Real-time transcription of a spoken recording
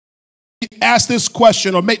asked this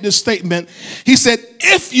question or made this statement. He said,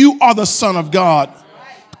 if you are the Son of God,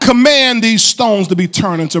 command these stones to be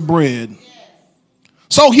turned into bread.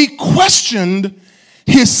 So he questioned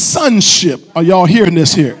his sonship. Are y'all hearing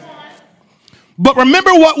this here? But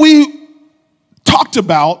remember what we talked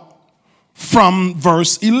about from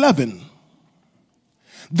verse 11.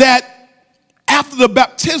 That after the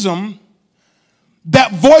baptism,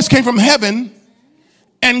 that voice came from heaven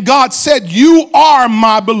and God said, you are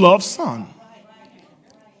my beloved son.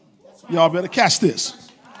 Y'all better catch this.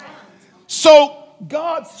 So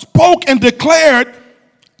God spoke and declared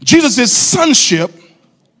Jesus' sonship.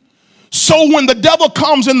 So when the devil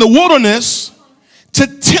comes in the wilderness to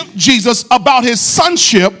tempt Jesus about his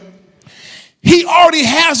sonship, he already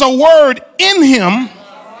has a word in him.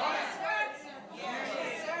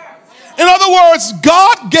 In other words,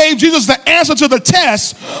 God gave Jesus the answer to the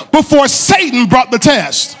test before Satan brought the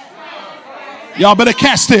test. Y'all better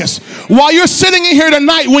catch this. While you're sitting in here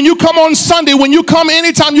tonight, when you come on Sunday, when you come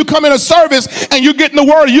anytime you come in a service and you're getting the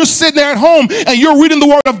word, you're sitting there at home and you're reading the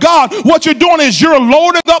word of God, what you're doing is you're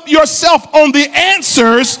loading up yourself on the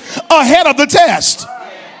answers ahead of the test.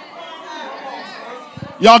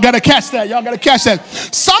 Y'all got to catch that. Y'all got to catch that.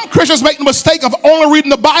 Some Christians make the mistake of only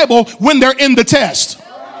reading the Bible when they're in the test.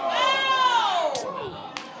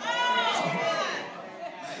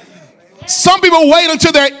 Some people wait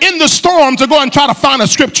until they're in the storm to go and try to find a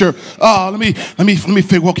scripture. Let me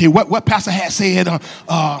figure. Okay, what Pastor had said. No.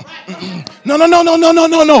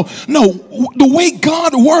 The way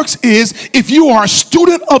God works is if you are a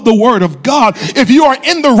student of the Word of God, if you are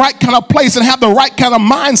in the right kind of place and have the right kind of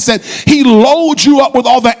mindset, He loads you up with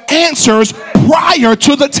all the answers prior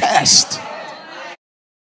to the test.